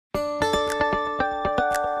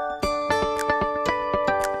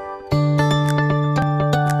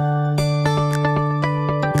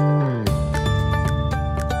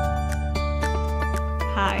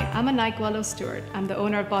Stewart. I'm the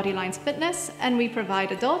owner of Bodylines Fitness, and we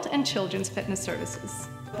provide adult and children's fitness services.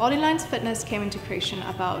 Bodylines Fitness came into creation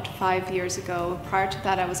about 5 years ago. Prior to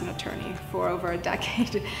that, I was an attorney for over a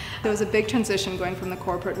decade. There was a big transition going from the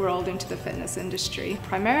corporate world into the fitness industry.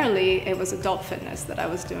 Primarily, it was adult fitness that I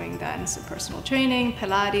was doing then, so personal training,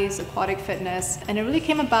 Pilates, Aquatic fitness, and it really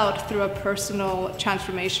came about through a personal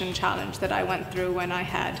transformation challenge that I went through when I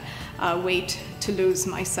had weight to lose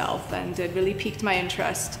myself, and it really piqued my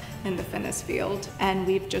interest in the fitness field, and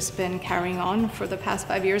we've just been carrying on for the past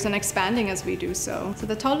 5 years and expanding as we do so. So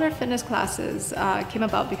the toddler fitness classes came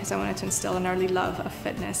about because I wanted to instill an early love of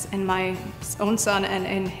fitness in my own son and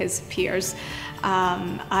in his peers.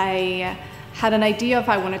 I had an idea of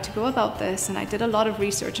how I wanted to go about this, and I did a lot of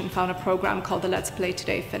research and found a program called the Let's Play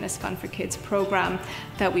Today Fitness Fun for Kids program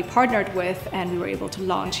that we partnered with, and we were able to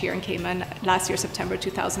launch here in Cayman last year, September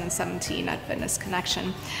 2017 at Fitness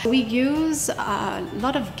Connection. We use a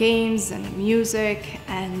lot of games and music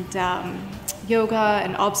and yoga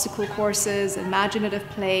and obstacle courses, imaginative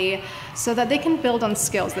play, so that they can build on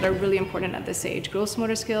skills that are really important at this age. Gross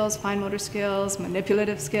motor skills, fine motor skills,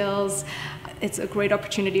 manipulative skills. It's a great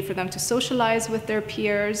opportunity for them to socialize with their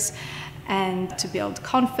peers and to build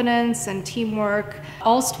confidence and teamwork,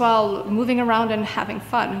 all while moving around and having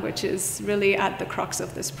fun, which is really at the crux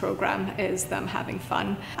of this program, is them having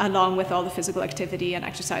fun, along with all the physical activity and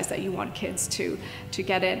exercise that you want kids to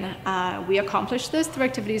get in. We accomplish this through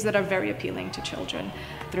activities that are very appealing to children,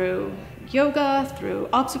 through yoga, through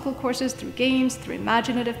obstacle courses, through games, through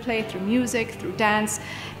imaginative play, through music, through dance,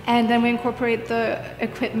 and then we incorporate the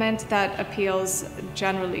equipment that appeals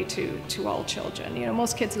generally to all children. You know,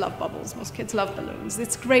 most kids love bubbles, most kids love balloons.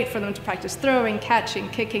 It's great for them to practice throwing, catching,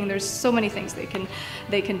 kicking. There's so many things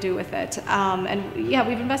they can do with it. And yeah,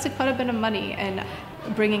 we've invested quite a bit of money in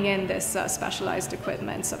bringing in this specialized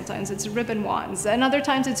equipment. Sometimes it's ribbon wands, and other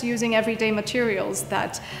times it's using everyday materials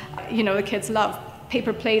that the kids love.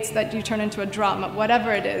 Paper plates that you turn into a drum,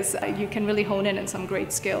 whatever it is, you can really hone in some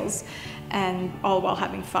great skills, and all while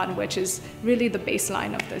having fun, which is really the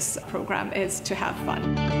baseline of this program, is to have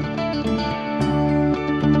fun.